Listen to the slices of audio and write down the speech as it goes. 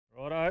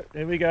go,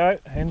 here we go.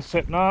 Hen's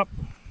setting up.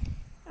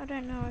 I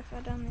don't know if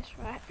I've done this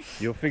right.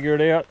 You'll figure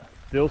it out.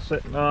 Dill's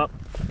setting up.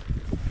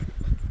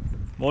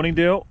 Morning,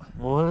 Dill.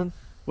 Morning.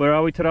 Where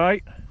are we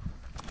today?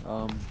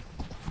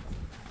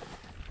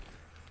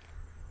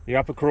 The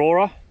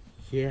Upukerora,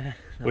 Yeah.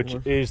 which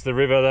is the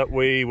river that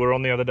we were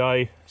on the other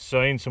day,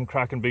 seeing some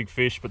cracking big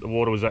fish, but the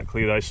water was that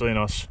clear they seen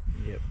us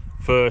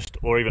first,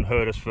 or even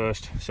heard us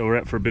first. So we're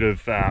out for a bit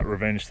of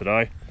revenge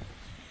today.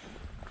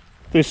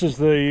 This is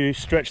the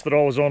stretch that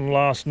I was on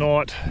last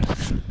night.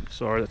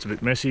 Sorry, that's a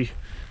bit messy.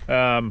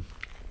 And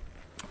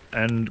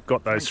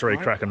got those three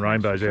cracking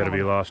rainbows out of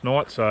here last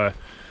night. So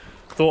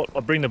thought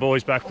I'd bring the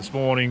boys back this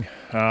morning,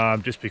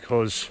 just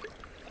because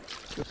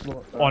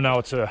I know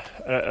it's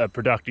a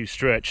productive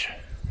stretch,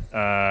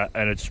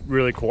 and it's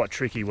really quite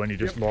tricky when you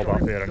just lob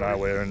up out of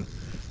nowhere. And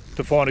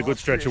to find a good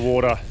stretch of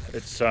water,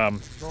 it's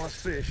Nice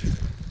fish.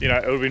 you know,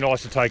 it would be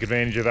nice to take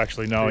advantage of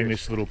actually knowing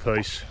this little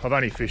piece. I've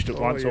only fished it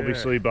once,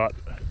 obviously, but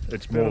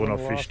it's more than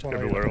I've fished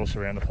everywhere else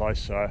around the place.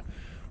 So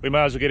we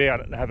may as well get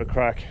out and have a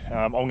crack.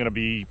 I'm going to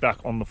be back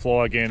on the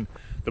fly again.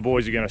 The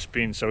boys are going to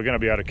spin, so we're going to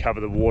be able to cover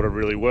the water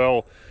really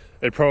well.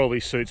 It probably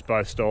suits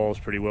both styles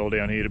pretty well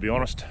down here, to be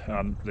honest.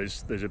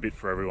 There's a bit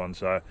for everyone,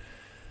 so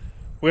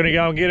we're going to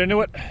go and get into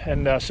it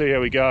and see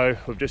how we go.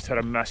 We've just had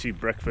a massive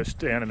breakfast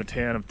down in the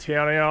town of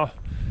Townau.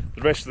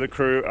 The rest of the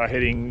crew are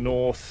heading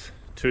north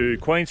to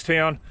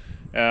Queenstown.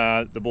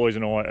 The boys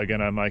and I are going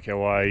to make our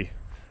way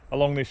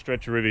along this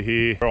stretch of river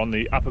here. We're on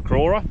the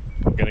Upukerora.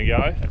 We're going to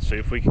go and see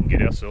if we can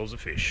get ourselves a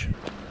fish.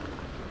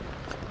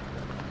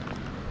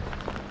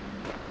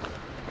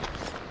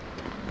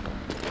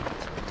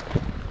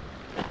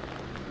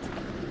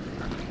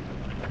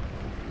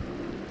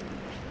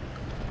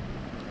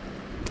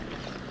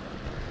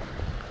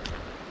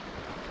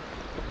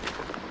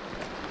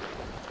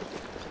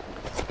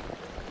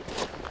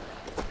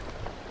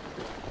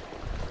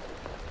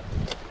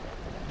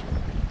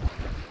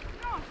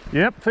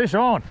 Yep, fish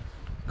on.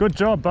 Good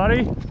job,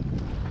 buddy.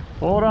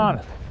 Well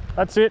done.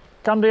 That's it.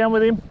 Come down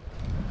with him.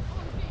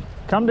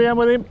 Come down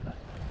with him.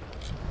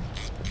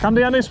 Come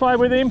down this way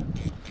with him.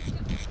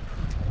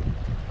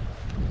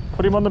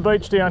 Put him on the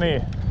beach down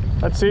here.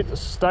 That's it.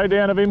 Just stay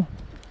down of him.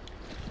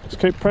 Just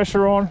keep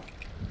pressure on.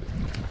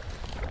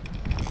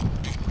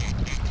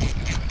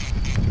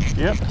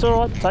 Yep, it's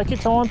all right. Take your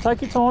time.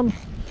 Take your time.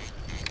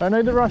 Don't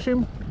need to rush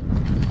him.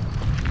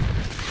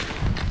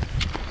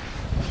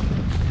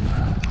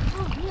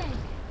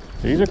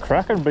 He's a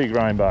cracking big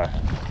rainbow.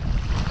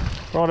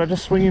 Right, I'll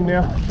just swing him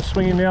now. Just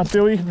swing him now.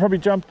 Bill, you can probably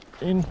jump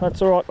in.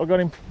 That's all right, I got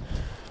him.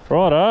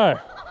 Righto.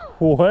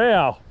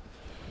 Wow.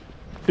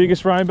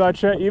 Biggest rainbow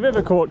trout you've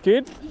ever caught,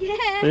 kid. Yeah.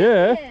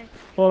 Yeah.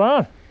 Well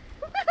done.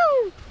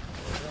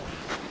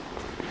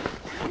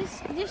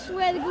 This is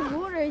where the good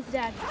water is,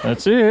 Dad.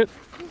 That's it.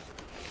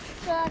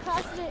 So I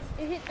casted it,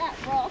 it hit that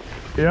rock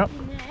Yep.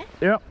 in there.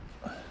 Yep.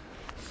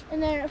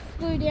 And then it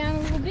flew down a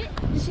little bit,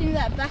 just into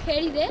that back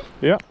eddy there.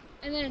 Yep.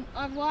 And then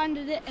I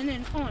winded it and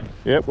then on.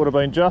 Yep, would have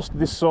been just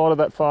this side of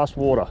that fast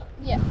water.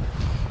 Yeah.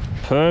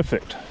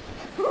 Perfect.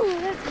 Ooh,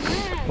 that's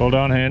mad. Well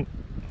done, Hen.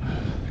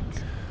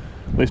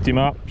 Lift him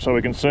up so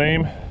we can see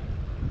him.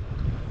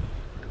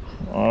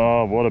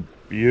 Oh, what a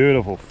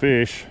beautiful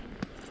fish.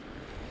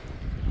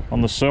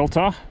 On the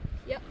Celta.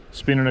 Yep.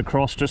 Spinning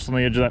across just on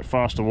the edge of that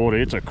faster water.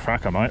 It's a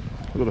cracker, mate.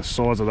 Look at the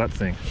size of that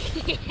thing.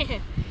 Yeah.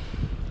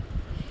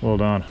 Well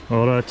done.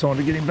 Righto, time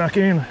to get him back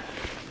in.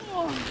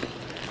 Oh.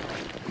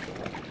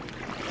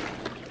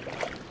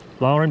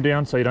 Lower him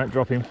down so you don't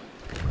drop him.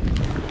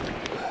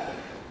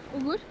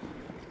 All good?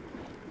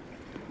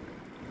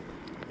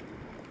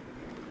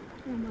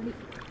 Oh, buddy.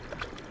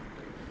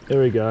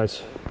 There he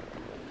goes.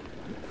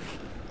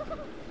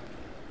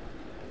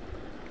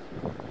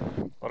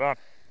 Well done.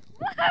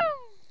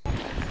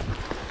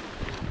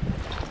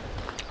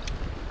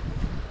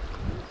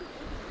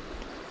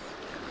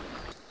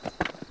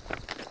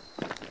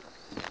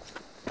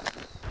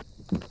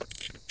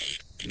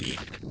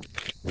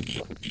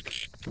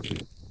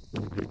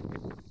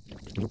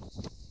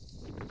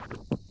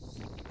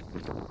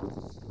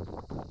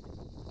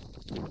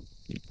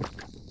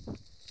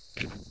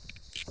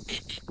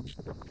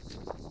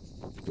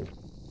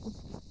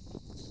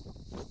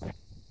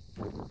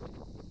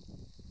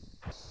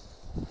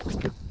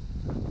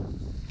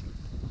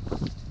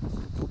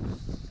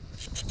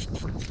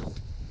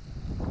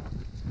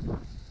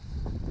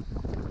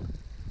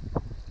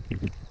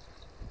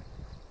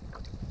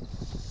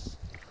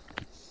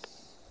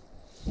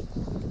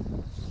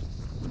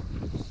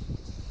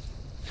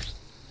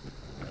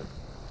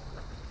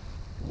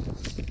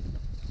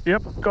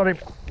 Yep, got him,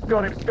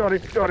 got him, got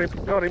him, got him,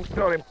 got him,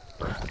 got him.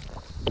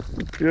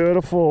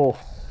 Beautiful.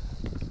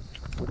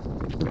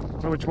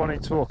 Which one he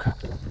took?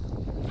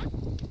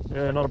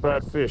 Yeah, not a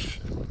bad fish.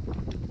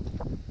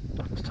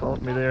 Just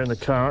hold me there in the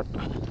current.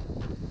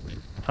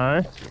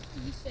 Hey?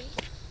 Did you see?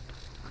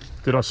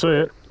 Did I see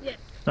it?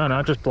 Yeah.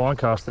 No, just blind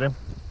casted him.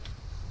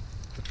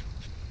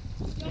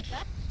 Got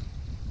that?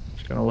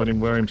 Just gonna let him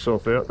wear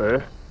himself out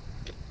there.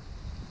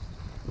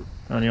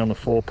 Only on the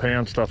 4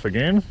 pound stuff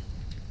again.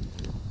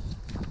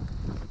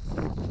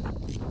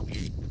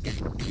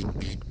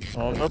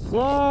 On the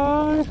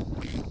fly.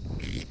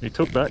 He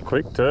took that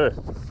quick too.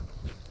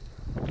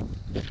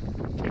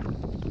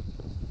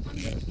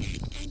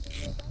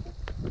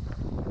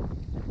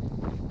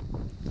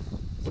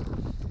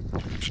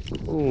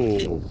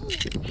 Oh,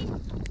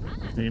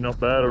 he's not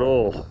bad at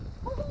all.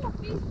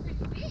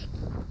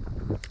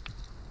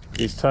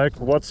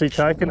 What's he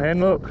taking,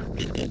 Hen? Look.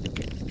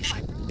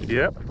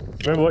 Yep.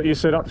 Remember what you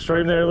said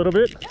upstream there a little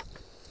bit?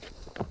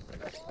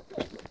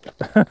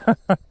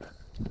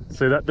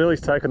 See that, Bill?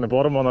 He's taking the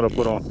bottom one that I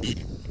put on.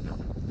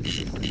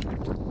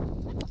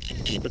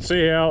 But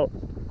see how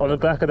on the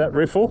back of that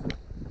riffle?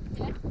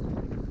 Yeah.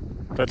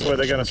 That's where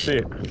they're going to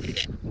sit.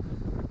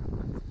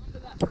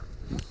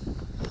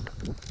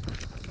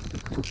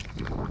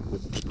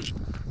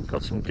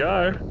 Got some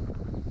go.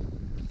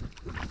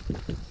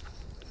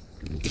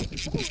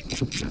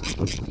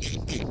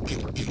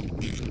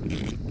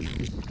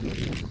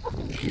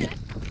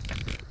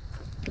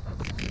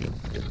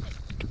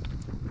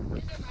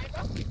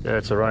 Yeah,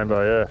 it's a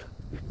rainbow, yeah.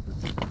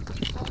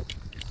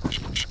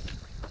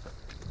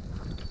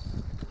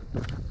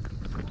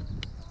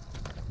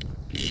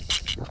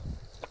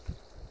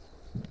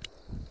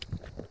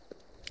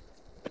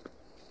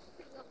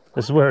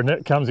 This is where a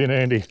net comes in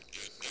handy.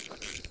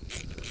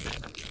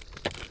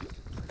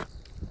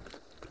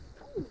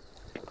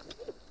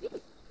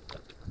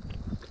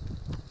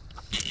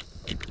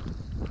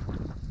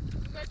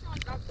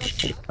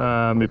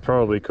 We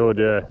probably could,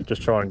 yeah.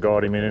 Just try and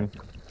guide him in.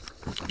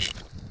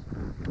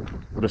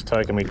 I'm just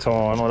taking me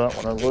time. I don't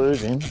want to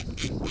lose him.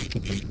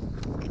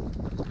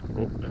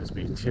 Oh, let's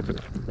be tipping.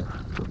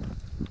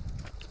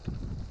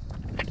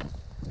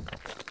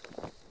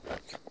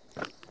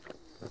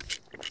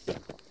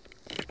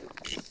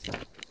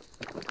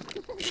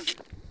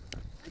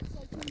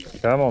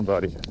 Come on,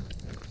 buddy.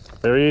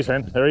 There he is,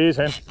 Hen. There he is,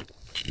 Hen.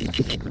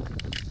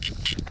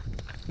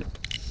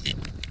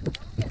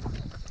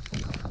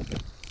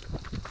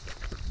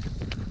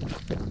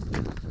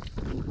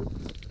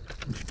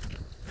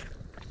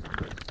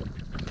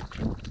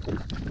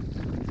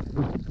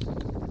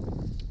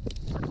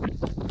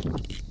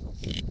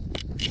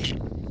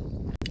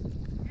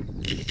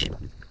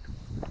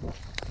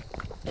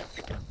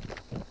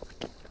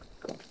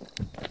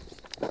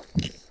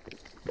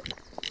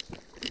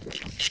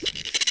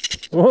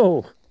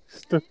 Whoa!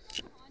 I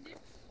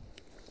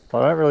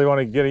don't really want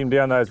to get him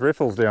down those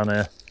riffles down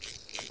there.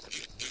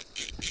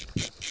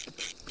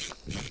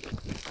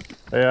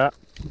 Yeah.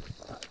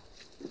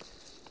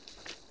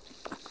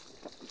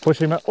 Push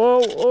him up.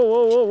 Whoa, whoa,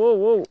 whoa, whoa, whoa,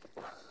 whoa.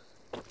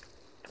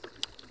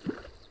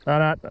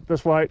 No,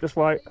 just wait, just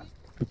wait.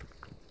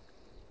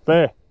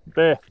 There,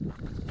 there.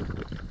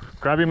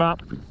 Grab him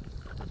up.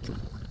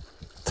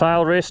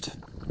 Tail rest.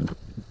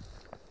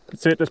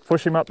 That's it, just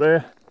push him up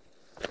there.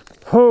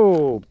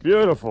 Oh,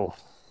 beautiful.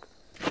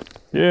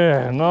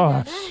 Yeah,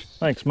 nice.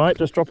 Thanks, mate.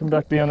 Just drop him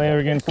back down there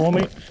again for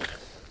me.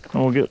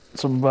 And we'll get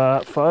some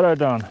photo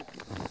done.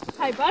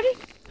 Hey, buddy.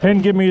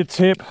 Hen, give me a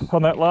tip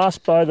on that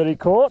last bow that he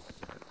caught.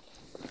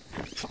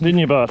 Didn't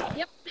you, bud?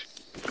 Yep.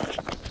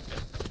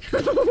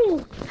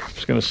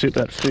 Just going to sit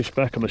that fish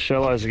back in the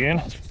shallows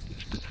again.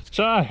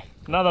 So,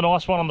 another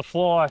nice one on the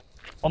fly.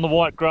 On the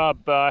white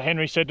grub,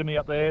 Henry said to me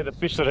up there, the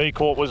fish that he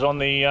caught was on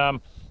the...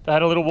 They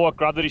had a little white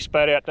grub that he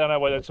spat out. Don't know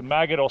whether it's a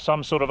maggot or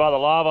some sort of other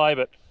larvae,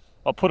 but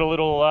I put a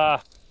little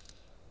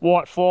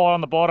white fly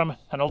on the bottom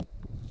and a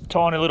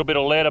tiny little bit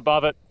of lead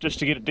above it just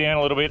to get it down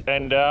a little bit,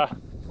 and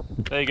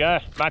there you go.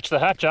 Match the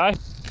hatch, eh?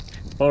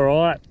 All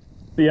right,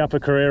 the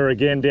Upukerora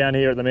again down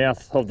here at the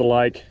mouth of the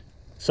lake.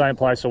 Same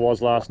place I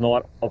was last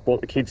night. I've brought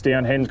the kids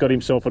down. Hen's got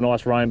himself a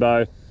nice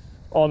rainbow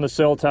on the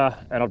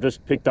Celta, and I've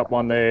just picked up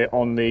one there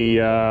on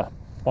the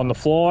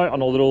fly,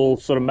 on a little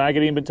sort of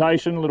maggot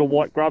imitation, a little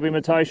white grub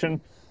imitation.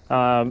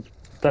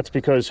 That's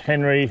because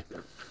Henry,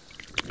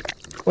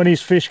 when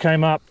his fish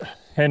came up,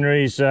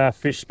 Henry's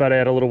fish spat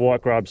out a little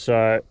white grub,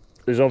 so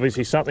there's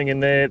obviously something in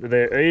there that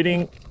they're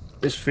eating.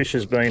 This fish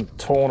has been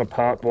torn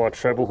apart by a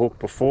treble hook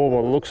before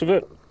by the looks of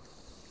it.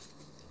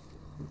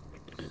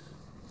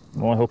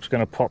 My hook's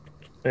going to pop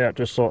out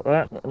just like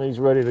that, and he's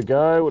ready to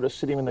go. We'll just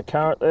sit him in the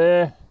current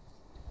there.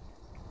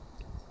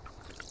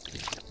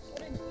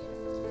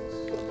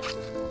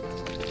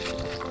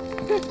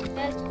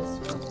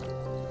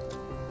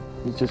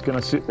 He's just going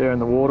to sit there in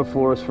the water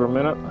for us for a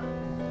minute.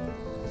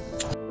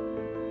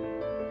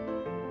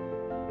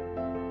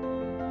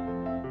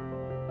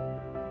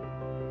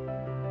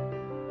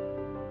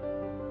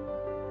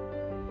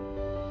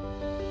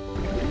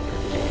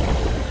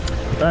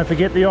 Don't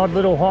forget the odd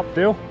little hop,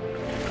 Dill.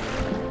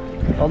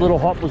 Odd little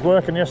hop was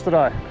working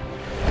yesterday.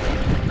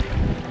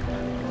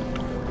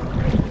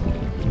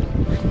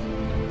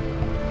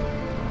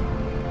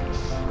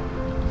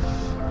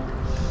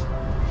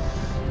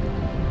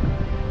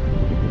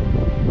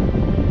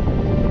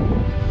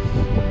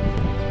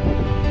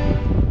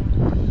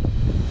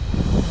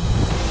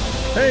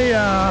 Hey,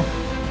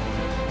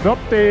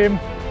 dropped him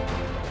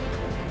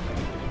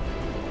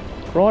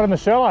right in the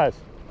shallows.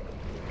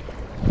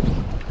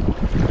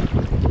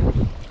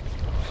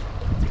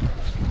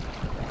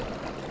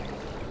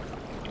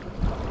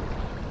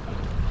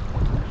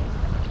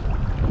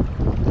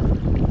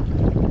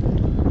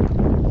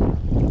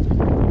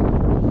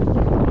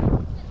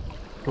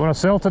 want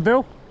to sell to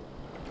Dill?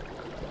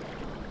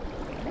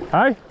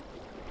 Hey?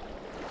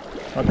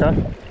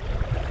 Okay.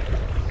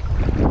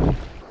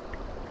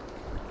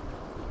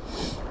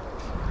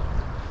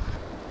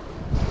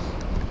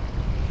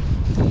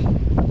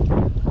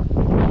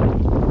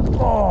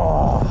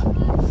 Oh,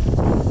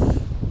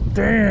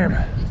 damn.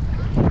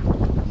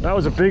 That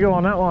was a bigger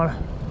one, that one.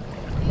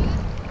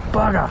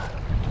 Bugger.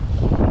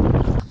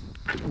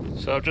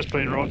 So I've just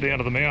been right down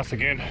to the mouth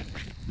again.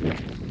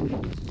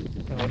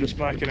 And I'm just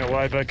making our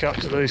way back up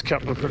to these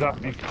couple of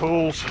productive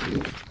pools.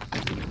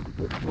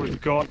 We've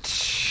got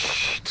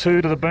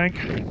 2 to the bank,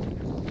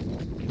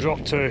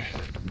 drop 2.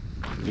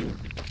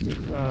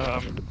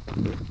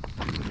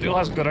 Bill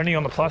hasn't got any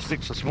on the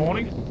plastics this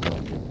morning,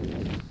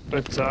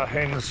 but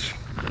Hen's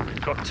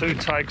got 2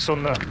 takes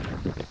on the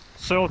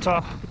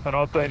silter, and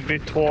I've been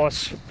bit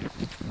twice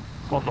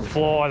on the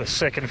fly. The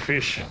second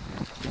fish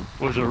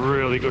was a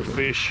really good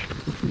fish,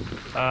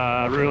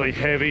 really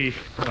heavy.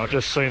 I've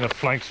just seen the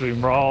flanks of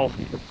him roll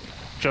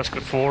just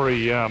before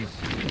he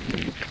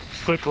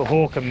slipped the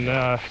hook,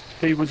 and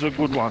he was a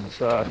good one.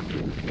 So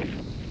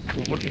I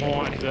wouldn't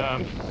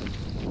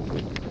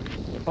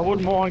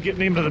mind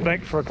getting him to the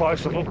bank for a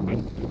closer look, but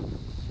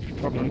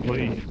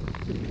probably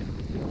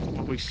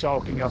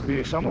sulking up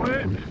here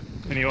somewhere.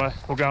 Anyway,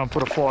 we'll go and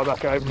put a fly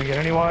back over him again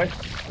anyway.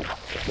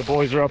 The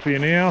boys are up here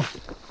now.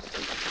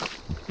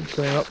 You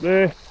see him up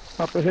there,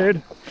 up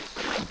ahead.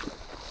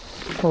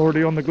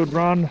 Already on the good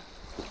run.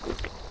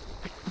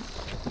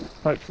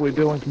 Hopefully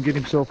Dylan can get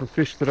himself a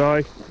fish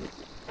today.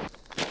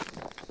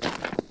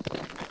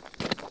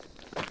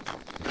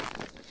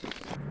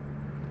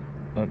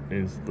 That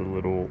is the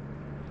little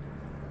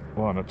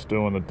one that's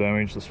doing the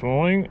damage this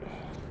morning.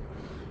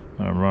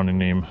 I'm running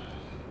him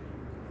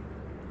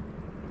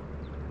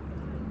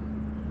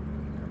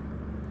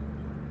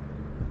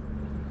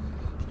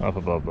up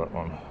above that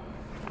one.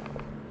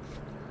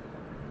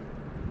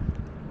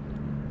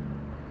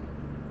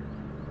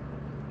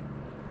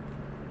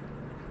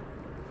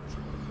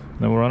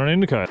 Then we'll run an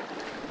indicator.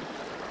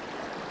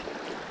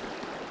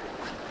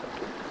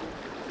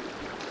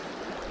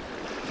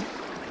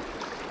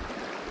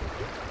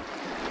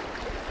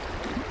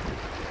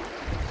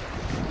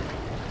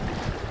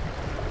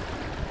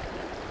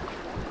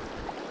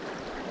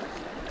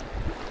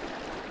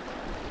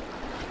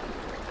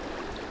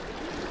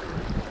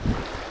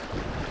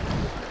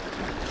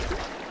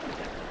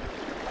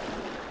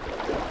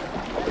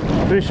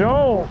 Fish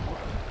on!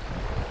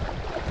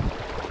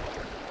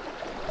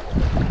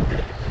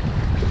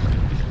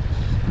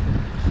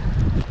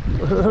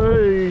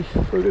 Hey,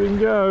 look at him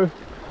go.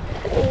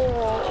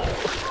 Oh.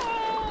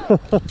 I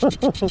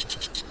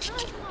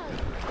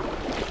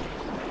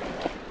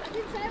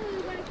did say we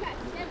were going to catch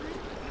 7.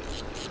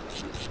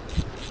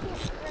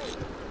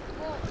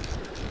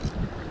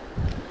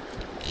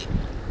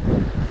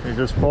 He's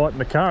just fighting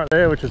the current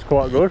there, which is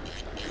quite good.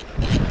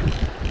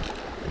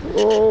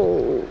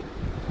 Oh.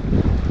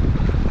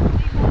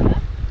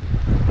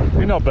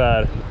 He's not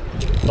bad.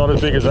 Not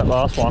as big as that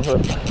last one,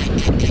 but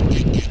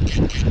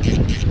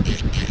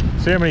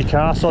see how many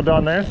casts I've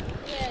done there?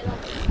 Yeah,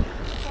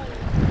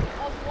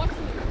 I was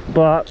watching it.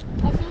 But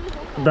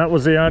that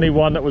was the only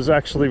one that was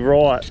actually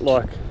right.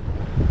 Like,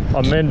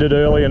 I mended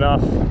early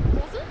enough.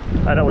 Was it?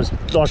 And it was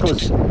like it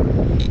was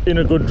in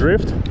a good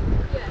drift.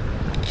 Yeah.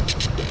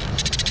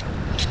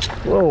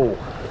 Whoa.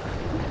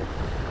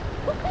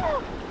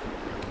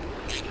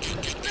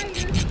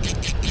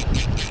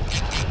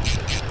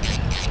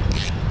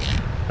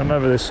 Come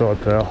over this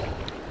side, pal.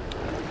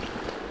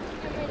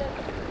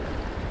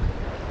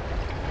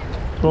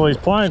 Well, he's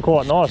playing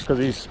quite nice because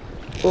he's...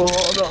 Oh,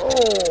 no.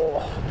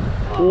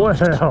 Oh.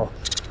 Wow.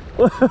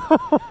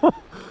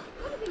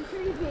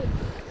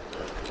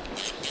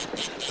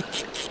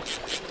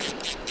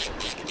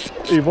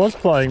 He was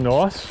playing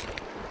nice.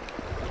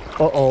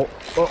 Uh-oh,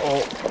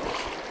 uh-oh,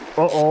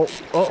 uh-oh,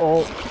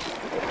 uh-oh.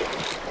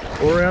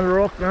 We're around the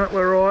rock, no,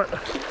 we're right.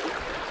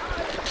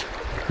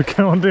 We're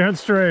going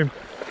downstream.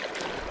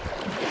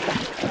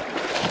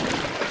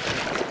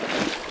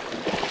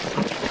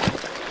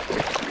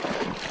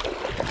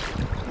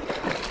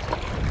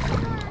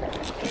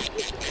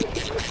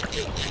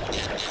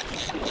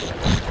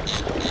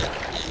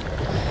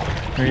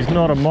 He's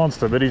not a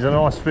monster, but he's a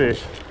nice fish.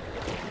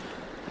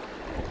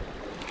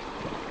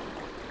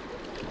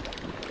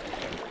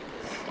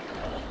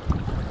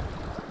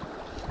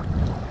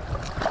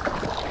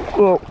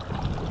 Whoa.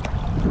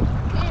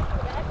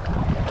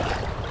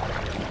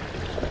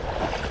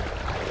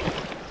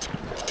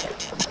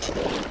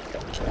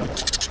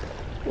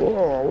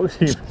 Whoa, look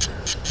at him.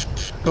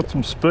 Got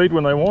some speed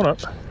when they want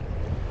it.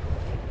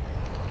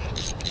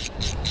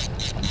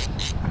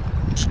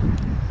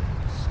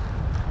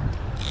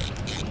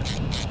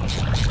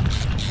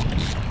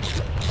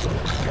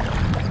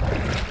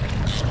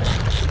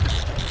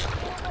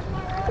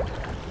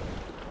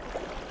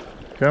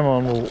 Come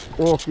on, we'll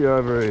walk you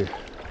over here.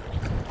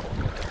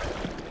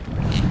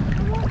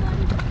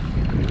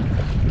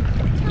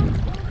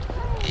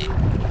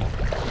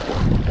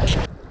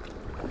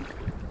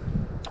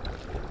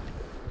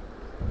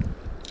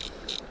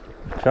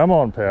 Come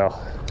on,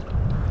 pal.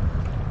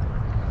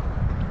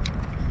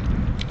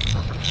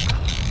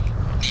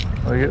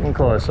 We're getting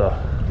closer.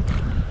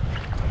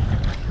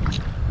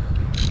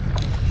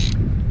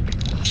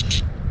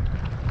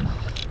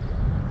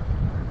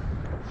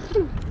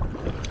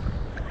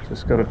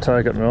 Just got to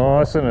take it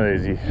nice and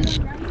easy.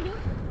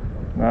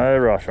 No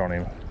rush on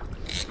him.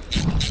 Is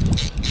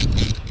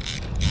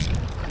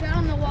that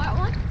on the white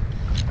one?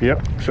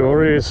 Yep,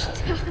 sure is.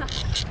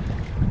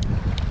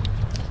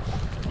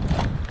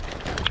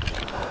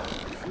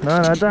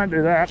 No, don't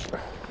do that.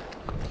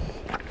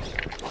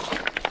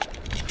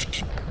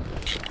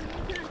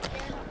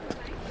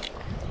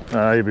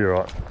 No, you'll be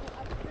right.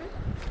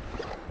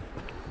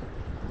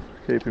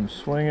 Keep him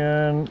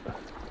swinging. Do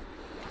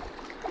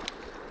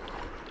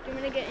you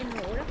want me to get in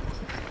the water?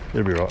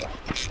 You'll be right.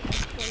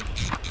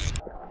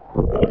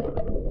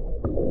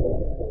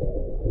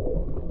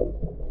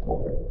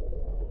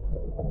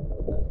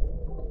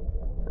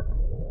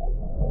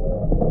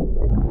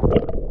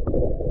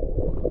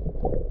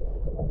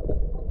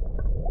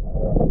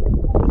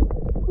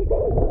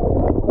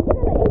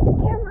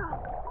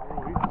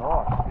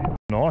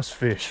 Nice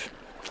fish.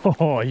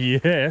 Oh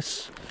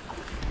yes,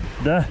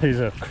 that is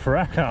a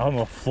cracker on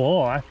a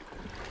fly.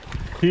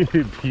 You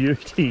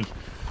beauty.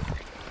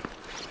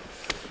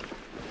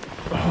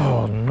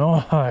 Oh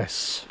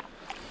nice.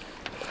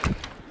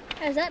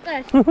 How's that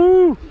though?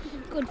 Woohoo!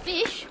 Good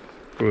fish.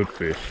 Good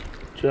fish.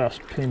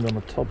 Just pinned on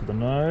the top of the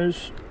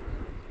nose.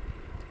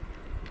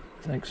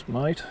 Thanks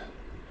mate.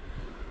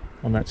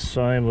 On that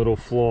same little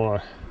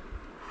fly.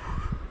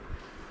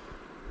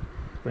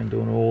 Been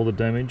doing all the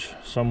damage.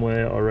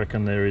 Somewhere I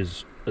reckon there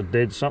is a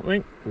dead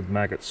something with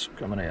maggots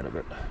coming out of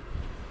it.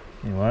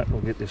 Anyway,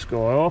 we'll get this guy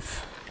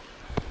off.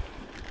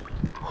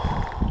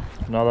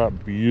 Another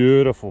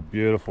beautiful,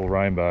 beautiful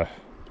rainbow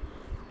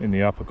in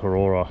the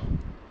Upukerora.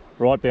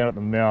 Right down at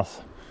the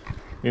mouth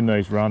in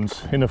these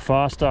runs. In the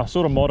faster,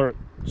 sort of moderate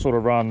sort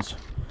of runs.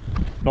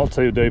 Not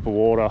too deep of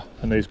water,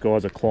 and these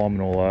guys are climbing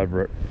all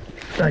over it.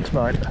 Thanks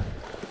mate.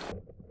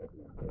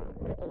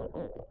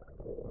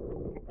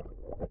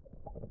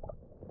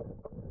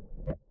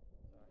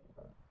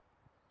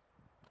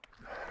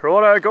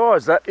 Righto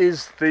guys, that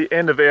is the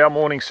end of our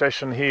morning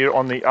session here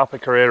on the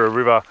Upukerora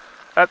River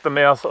at the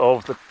mouth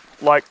of the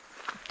Lake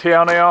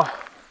Taonau,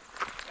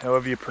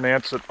 however you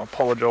pronounce it. I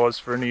apologise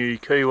for any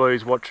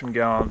Kiwis watching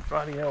going,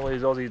 bloody hell,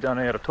 these Aussies don't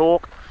know how to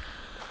talk.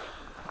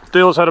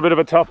 Steele's had a bit of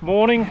a tough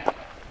morning.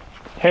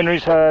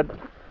 Henry's had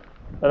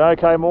an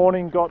okay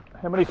morning, got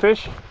how many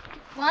fish?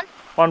 One.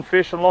 One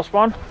fish and lost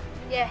one?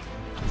 Yeah.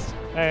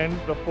 And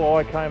the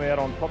fly came out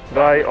on top.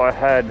 Today I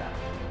had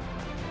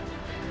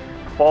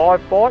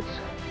 5 bites.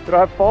 Did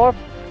I have 5?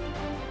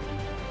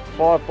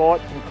 5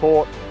 bites and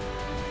caught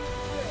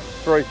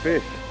 3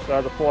 fish.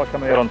 So the fly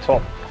coming out on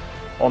top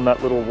on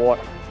that little white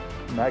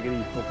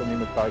maggoty looking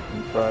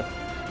imitation. So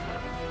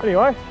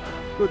anyway,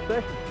 good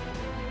session.